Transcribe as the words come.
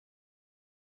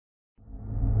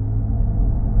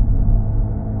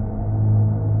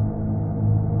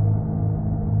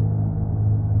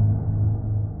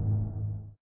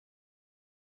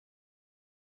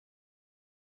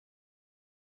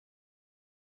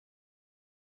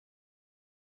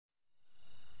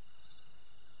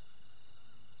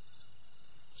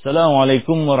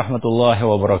Assalamualaikum warahmatullahi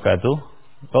wabarakatuh.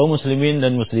 Kaum muslimin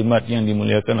dan muslimat yang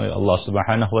dimuliakan oleh Allah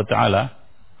Subhanahu wa taala.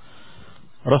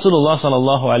 Rasulullah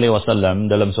sallallahu alaihi wasallam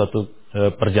dalam suatu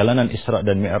perjalanan Isra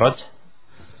dan Mi'raj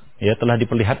telah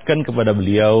diperlihatkan kepada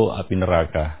beliau api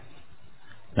neraka.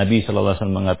 Nabi sallallahu alaihi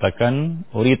wasallam mengatakan,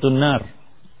 "Uritun nar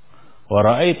wa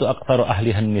ra'aitu aktsara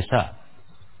ahlihan nisa."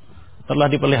 Telah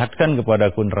diperlihatkan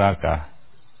kepadaku neraka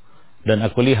dan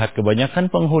aku lihat kebanyakan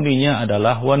penghuninya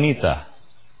adalah wanita.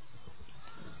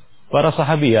 Para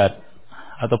sahabiat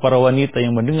atau para wanita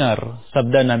yang mendengar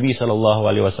sabda Nabi sallallahu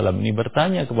alaihi wasallam ini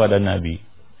bertanya kepada Nabi,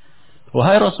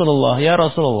 "Wahai Rasulullah, ya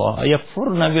Rasulullah,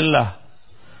 ayakfurna billah?"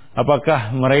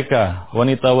 Apakah mereka,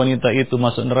 wanita-wanita itu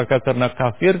masuk neraka karena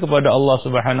kafir kepada Allah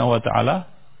Subhanahu wa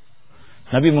taala?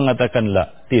 Nabi mengatakan,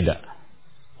 "La, tidak.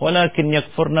 Walakin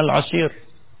yakfurnal ashir."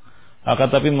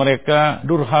 Akan tapi mereka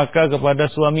durhaka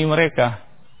kepada suami mereka.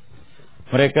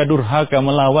 Mereka durhaka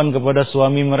melawan kepada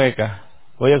suami mereka.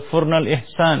 Wa yakfurnal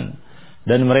ihsan,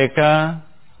 dan mereka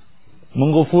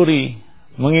mengkufuri,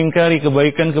 mengingkari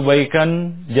kebaikan-kebaikan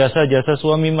jasa-jasa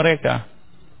suami mereka.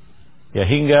 Ya,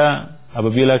 hingga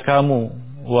apabila kamu,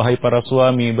 wahai para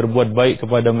suami, berbuat baik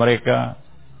kepada mereka,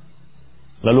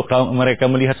 lalu mereka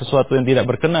melihat sesuatu yang tidak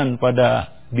berkenan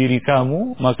pada diri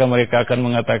kamu, maka mereka akan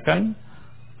mengatakan,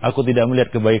 "Aku tidak melihat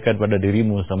kebaikan pada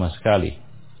dirimu sama sekali."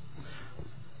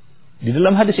 Di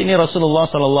dalam hadis ini Rasulullah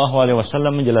sallallahu alaihi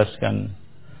wasallam menjelaskan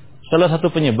salah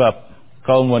satu penyebab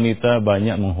kaum wanita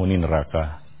banyak menghuni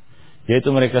neraka,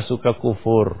 yaitu mereka suka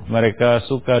kufur, mereka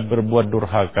suka berbuat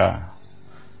durhaka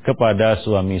kepada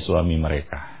suami-suami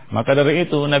mereka. Maka dari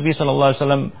itu Nabi sallallahu alaihi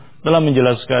wasallam telah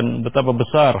menjelaskan betapa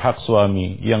besar hak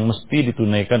suami yang mesti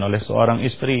ditunaikan oleh seorang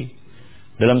istri.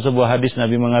 Dalam sebuah hadis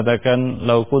Nabi mengatakan,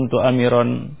 "Lau kuntu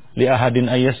amiran li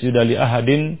ahadin ayyasjuda li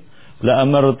ahadin la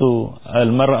amartu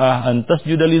al-mar'ah an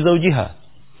tasjuda li zawjiha."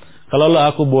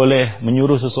 Kalaulah aku boleh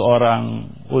menyuruh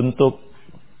seseorang untuk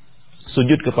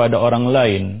sujud kepada orang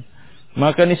lain,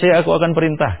 maka niscaya aku akan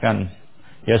perintahkan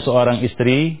seorang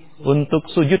istri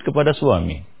untuk sujud kepada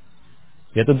suami.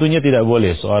 Ya, tentunya tidak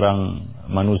boleh seorang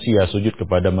manusia sujud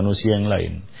kepada manusia yang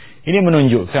lain. Ini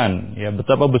menunjukkan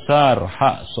betapa besar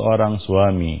hak seorang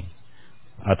suami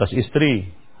atas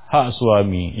istri, hak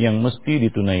suami yang mesti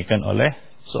ditunaikan oleh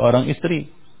seorang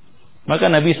istri. Maka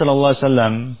Nabi sallallahu alaihi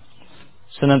wasallam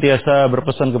senantiasa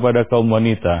berpesan kepada kaum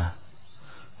wanita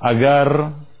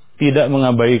agar tidak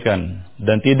mengabaikan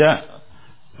dan tidak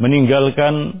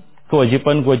meninggalkan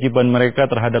kewajiban-kewajiban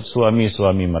mereka terhadap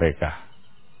suami-suami mereka.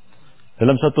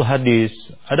 Dalam satu hadis,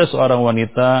 ada seorang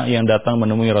wanita yang datang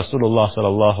menemui Rasulullah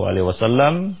sallallahu alaihi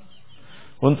wasallam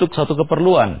untuk satu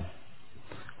keperluan.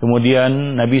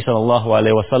 Kemudian Nabi sallallahu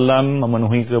alaihi wasallam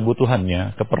memenuhi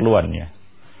kebutuhannya, keperluannya.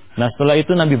 Nah, setelah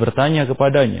itu Nabi bertanya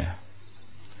kepadanya,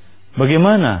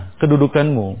 "Bagaimana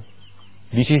kedudukanmu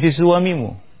di sisi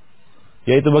suamimu?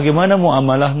 Yaitu bagaimana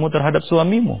muamalahmu terhadap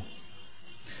suamimu?"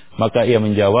 Maka ia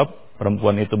menjawab,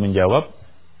 perempuan itu menjawab,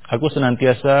 "Aku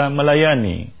senantiasa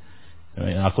melayani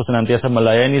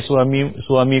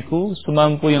suamiku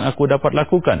semampu yang aku dapat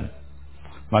lakukan."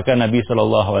 Maka Nabi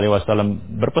sallallahu alaihi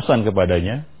wasallam berpesan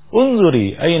kepadanya,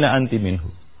 "Unzuri aina anti minhu."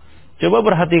 Coba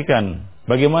perhatikan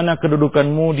bagaimana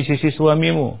kedudukanmu di sisi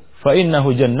suamimu. Fa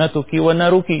innahu jannatuki wa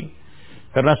naruki.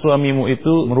 Karena suamimu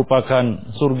itu merupakan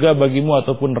surga bagimu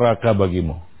ataupun neraka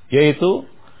bagimu. Yaitu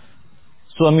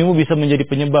suamimu bisa menjadi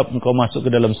penyebab engkau masuk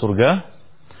ke dalam surga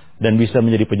dan bisa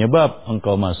menjadi penyebab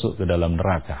engkau masuk ke dalam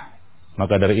neraka.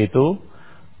 Maka dari itu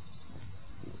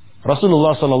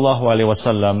Rasulullah sallallahu alaihi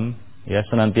wasallam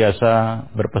senantiasa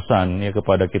berpesan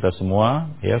kepada kita semua,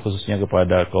 khususnya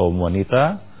kepada kaum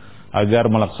wanita,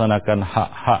 agar melaksanakan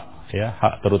hak-hak,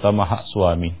 hak terutama hak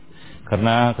suami.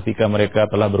 Karena ketika mereka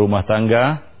telah berumah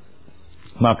tangga,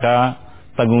 maka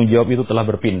tanggung jawab itu telah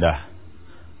berpindah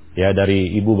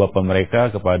dari ibu bapa mereka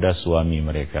kepada suami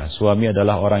mereka. Suami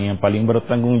adalah orang yang paling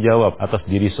bertanggung jawab atas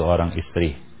diri seorang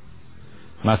istri.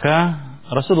 Maka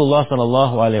Rasulullah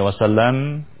sallallahu alaihi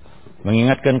wasallam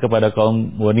mengingatkan kepada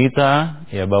kaum wanita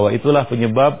bahwa itulah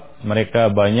penyebab mereka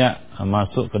banyak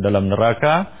masuk ke dalam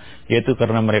neraka, yaitu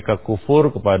karena mereka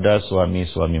kufur kepada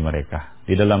suami-suami mereka.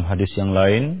 Di dalam hadis yang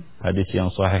lain, hadis yang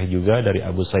sahih juga dari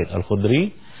Abu Sa'id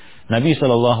Al-Khudri, Nabi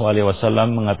sallallahu alaihi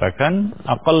wasallam mengatakan,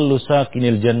 "Aqallu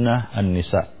sakinil jannah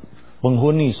an-nisa."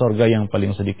 Penghuni surga yang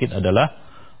paling sedikit adalah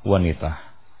wanita.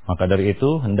 Maka dari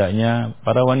itu hendaknya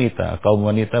para wanita, kaum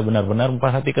wanita benar-benar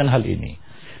memperhatikan hal ini.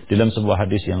 Dalam sebuah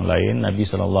hadis yang lain, Nabi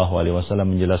sallallahu alaihi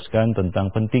wasallam menjelaskan tentang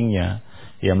pentingnya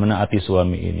menaati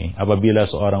suami ini. Apabila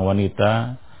seorang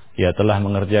wanita telah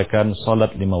mengerjakan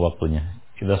salat 5 waktunya.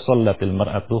 Idza shallatil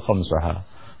mar'atu khamsaha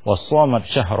wa shamat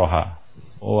syahraha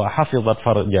wa hafizat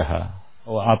farjaha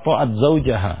wa ata'at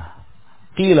zawjaha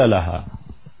qila laha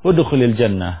udkhulil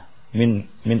jannah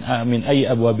min ayyi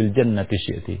abwabil jannati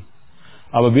syi'ti.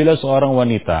 Apabila seorang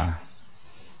wanita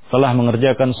telah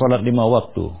mengerjakan salat 5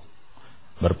 waktu,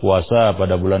 berpuasa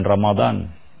pada bulan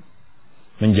Ramadan,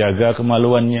 menjaga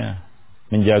kemaluannya,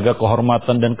 menjaga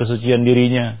kehormatan dan kesucian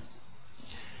dirinya,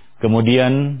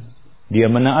 kemudian dia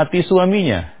menaati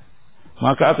suaminya,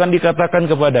 maka akan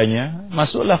dikatakan kepadanya,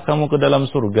 masuklah kamu ke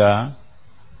dalam surga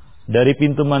dari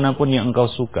pintu manapun yang engkau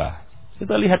suka.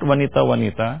 Kita lihat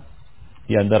wanita-wanita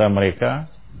di antara mereka,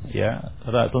 ya,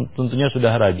 tentunya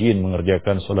sudah rajin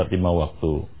mengerjakan salat 5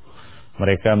 waktu.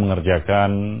 Mereka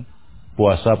mengerjakan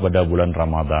puasa pada bulan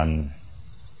Ramadan,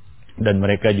 dan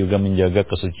mereka juga menjaga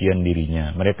kesucian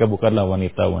dirinya. Mereka bukanlah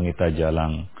wanita-wanita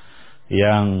jalang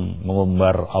yang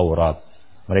mengumbar aurat.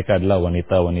 Mereka adalah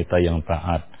wanita-wanita yang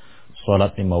taat,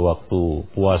 salat 5 waktu,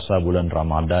 puasa bulan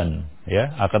Ramadan,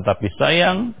 ya. Akan tapi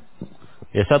sayang,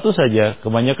 ya satu saja,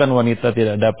 kebanyakan wanita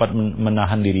tidak dapat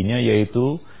menahan dirinya,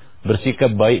 yaitu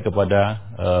bersikap baik kepada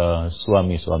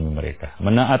suami-suami mereka,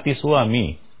 menaati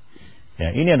suami.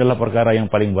 Ya, ini adalah perkara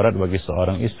yang paling berat bagi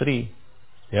seorang istri.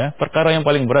 Ya, perkara yang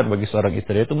paling berat bagi seorang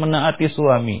istri itu menaati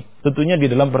suami. Tentunya di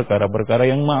dalam perkara-perkara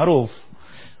yang ma'ruf.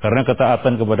 Karena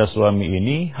ketaatan kepada suami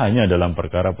ini hanya dalam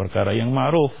perkara-perkara yang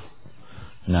ma'ruf.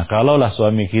 Nah, kalaulah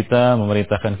suami kita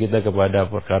memerintahkan kita kepada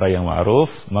perkara yang ma'ruf,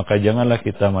 maka janganlah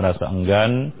kita merasa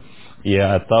enggan,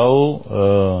 ya, atau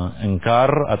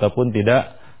engkar ataupun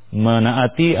tidak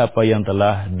menaati apa yang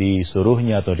telah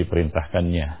disuruhnya atau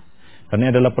diperintahkannya. Karena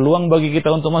ini adalah peluang bagi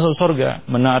kita untuk masuk surga.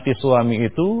 Menaati suami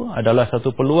itu adalah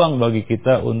satu peluang bagi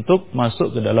kita untuk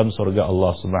masuk ke dalam surga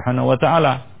Allah Subhanahu wa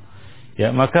taala.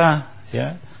 Ya, maka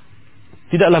ya,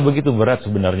 tidaklah begitu berat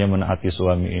sebenarnya menaati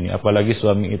suami ini, apalagi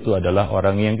suami itu adalah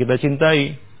orang yang kita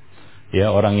cintai.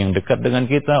 Ya, orang yang dekat dengan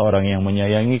kita, orang yang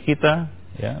menyayangi kita,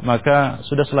 ya, maka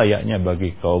sudah selayaknya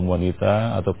bagi kaum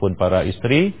wanita ataupun para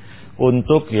istri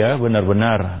untuk ya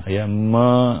benar-benar ya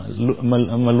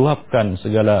meluapkan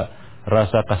segala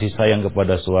rasa kasih sayang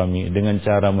kepada suami dengan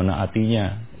cara menaatinya,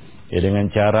 ya,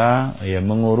 dengan cara ya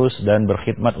mengurus dan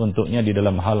berkhidmat untuknya di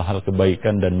dalam hal-hal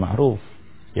kebaikan dan ma'ruf.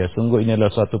 Ya, sungguh ini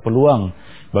adalah suatu peluang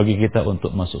bagi kita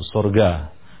untuk masuk surga,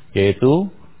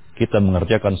 yaitu kita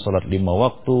mengerjakan salat 5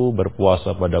 waktu,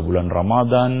 berpuasa pada bulan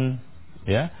Ramadan,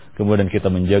 ya, kemudian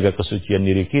kita menjaga kesucian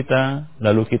diri kita,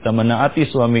 lalu kita menaati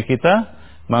suami kita,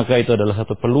 maka itu adalah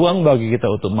satu peluang bagi kita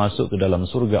untuk masuk ke dalam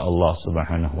surga Allah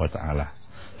Subhanahu wa taala.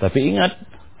 Tapi ingat,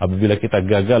 apabila kita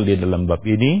gagal di dalam bab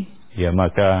ini, ya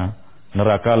maka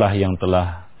nerakalah yang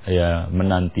telah ya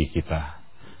menanti kita.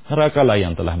 Nerakalah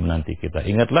yang telah menanti kita.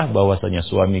 Ingatlah bahwasanya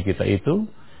suami kita itu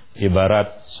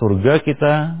ibarat surga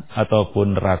kita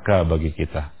ataupun neraka bagi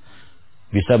kita.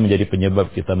 Bisa menjadi penyebab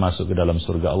kita masuk ke dalam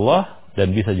surga Allah, dan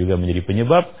bisa juga menjadi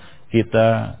penyebab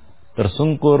kita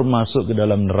tersungkur masuk ke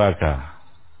dalam neraka.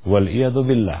 Wal-iyadu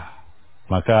billah.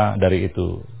 Maka dari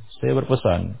itu saya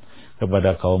berpesan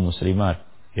kepada kaum muslimat,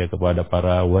 ya, kepada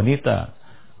para wanita,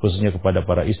 khususnya kepada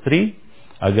para istri,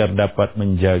 agar dapat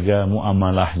menjaga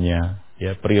muamalahnya,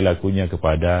 ya, perilakunya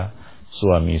kepada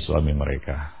suami-suami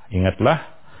mereka. Ingatlah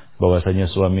bahwasanya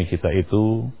suami kita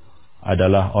itu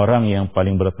adalah orang yang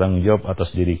paling bertanggung jawab atas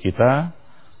diri kita,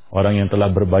 orang yang telah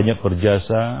berbanyak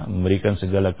berjasa, memberikan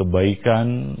segala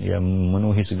kebaikan, yang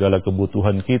memenuhi segala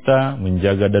kebutuhan kita,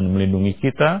 menjaga dan melindungi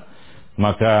kita.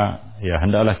 Maka ya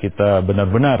hendaklah kita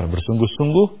benar-benar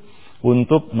bersungguh-sungguh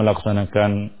untuk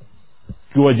melaksanakan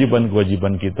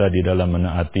kewajiban-kewajiban kita di dalam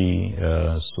menaati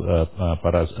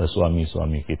para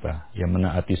suami-suami kita, yang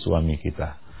menaati suami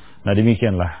kita. Nah,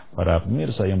 demikianlah para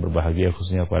pemirsa yang berbahagia,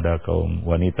 khususnya pada kaum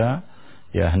wanita.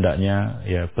 Ya, hendaknya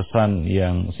ya pesan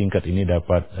yang singkat ini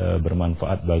dapat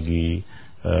bermanfaat bagi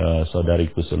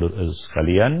saudariku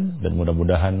sekalian, dan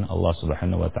mudah-mudahan Allah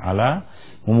Subhanahu wa taala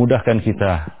memudahkan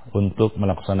kita untuk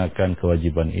melaksanakan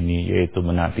kewajiban ini, yaitu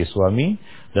menaati suami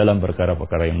dalam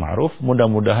perkara-perkara yang ma'ruf.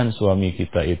 Mudah-mudahan suami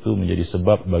kita itu menjadi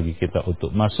sebab bagi kita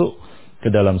untuk masuk ke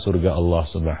dalam surga Allah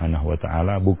Subhanahu wa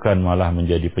taala, bukan malah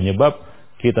menjadi penyebab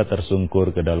kita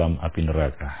tersungkur ke dalam api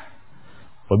neraka.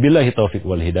 Wabillahi taufiq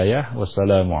wal hidayah.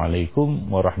 Wassalamualaikum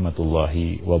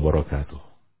warahmatullahi wabarakatuh.